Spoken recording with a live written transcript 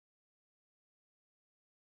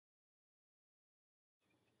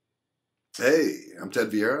Hey, I'm Ted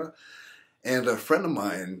Vieira, and a friend of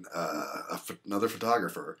mine, another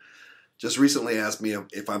photographer, just recently asked me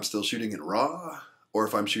if I'm still shooting in RAW or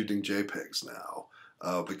if I'm shooting JPEGs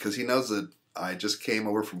now, because he knows that I just came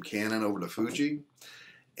over from Canon over to Fuji,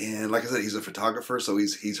 and like I said, he's a photographer, so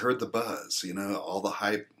he's heard the buzz, all the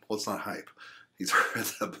hype. Well, it's not hype. He's heard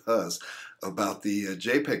the buzz about the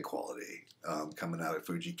JPEG quality coming out of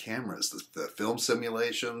Fuji cameras, the film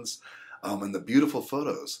simulations, and the beautiful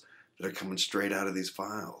photos that are coming straight out of these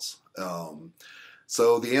files.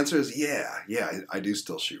 So the answer is yeah, I do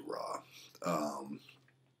still shoot RAW. Um,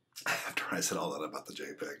 After I said all that about the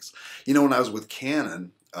JPEGs. When I was with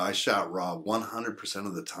Canon, I shot RAW 100%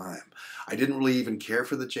 of the time. I didn't really even care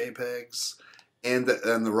for the JPEGs. And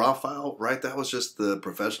the RAW file, right, that was just the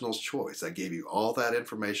professional's choice. That gave you all that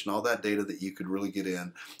information, all that data that you could really get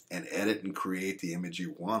in and edit and create the image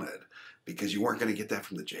you wanted, because you weren't going to get that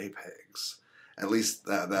from the JPEGs. At least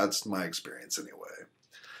that's my experience anyway.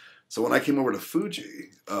 So when I came over to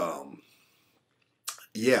Fuji,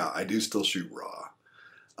 yeah, I do still shoot RAW.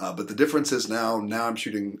 But the difference is now I'm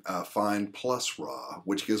shooting Fine plus RAW,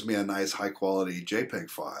 which gives me a nice high quality JPEG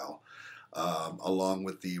file along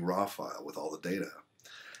with the RAW file with all the data.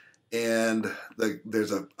 And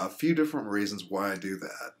there's a few different reasons why I do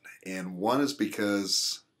that. And one is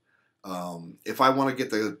because if I want to get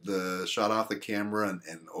the shot off the camera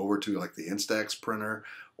and over to like the Instax printer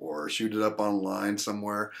or shoot it up online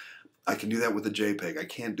somewhere, I can do that with a JPEG. I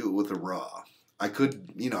can't do it with a RAW. I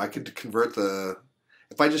could convert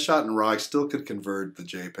if I just shot in RAW, I still could convert the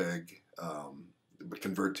JPEG,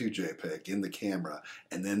 convert to JPEG in the camera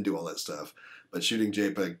and then do all that stuff. But shooting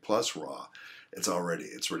JPEG plus RAW, it's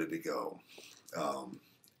ready to go.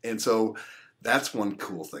 And so that's one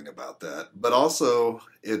cool thing about that. But also,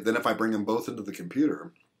 then if I bring them both into the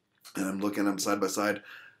computer and I'm looking at them side by side,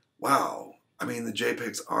 wow. I mean, the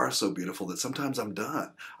JPEGs are so beautiful that sometimes I'm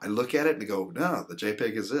done. I look at it and go, no, the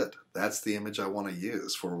JPEG is it. That's the image I want to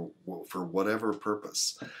use for whatever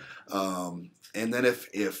purpose. And then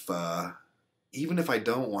even if I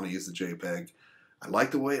don't want to use the JPEG, I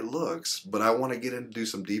like the way it looks, but I want to get in and do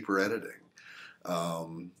some deeper editing.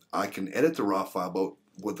 I can edit the RAW file, but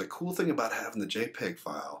what the cool thing about having the JPEG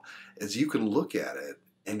file is you can look at it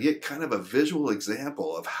and get kind of a visual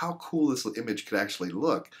example of how cool this image could actually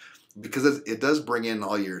look, because it does bring in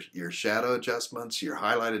all your shadow adjustments, your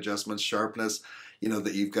highlight adjustments, sharpness,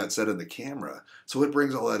 that you've got set in the camera. So it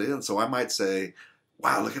brings all that in. So I might say,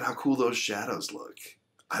 wow, look at how cool those shadows look.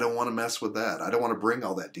 I don't want to mess with that. I don't want to bring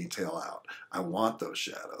all that detail out. I want those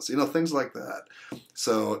shadows, things like that.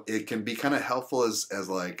 So it can be kind of helpful as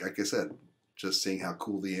like I said, just seeing how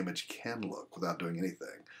cool the image can look without doing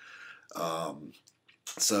anything.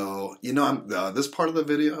 So, this part of the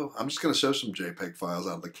video, I'm just going to show some JPEG files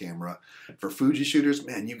out of the camera. For Fuji shooters,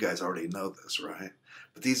 man, you guys already know this, right?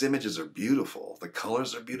 But these images are beautiful. The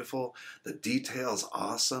colors are beautiful. The detail's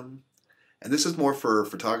awesome. And this is more for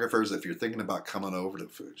photographers if you're thinking about coming over to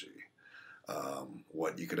Fuji.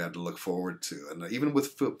 What you could have to look forward to. And even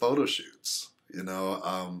with photo shoots,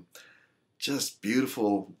 just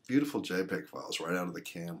beautiful, beautiful JPEG files right out of the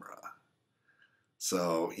camera.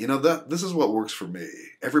 So, this is what works for me.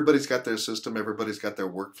 Everybody's got their system. Everybody's got their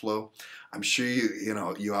workflow. I'm sure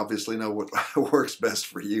you obviously know what works best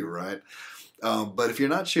for you, right? But if you're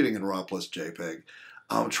not shooting in RAW plus JPEG,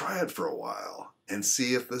 try it for a while and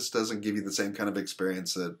see if this doesn't give you the same kind of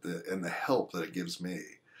experience and the help that it gives me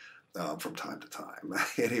from time to time.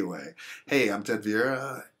 Anyway, hey, I'm Ted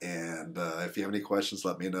Vieira, and if you have any questions,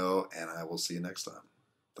 let me know, and I will see you next time.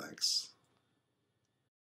 Thanks.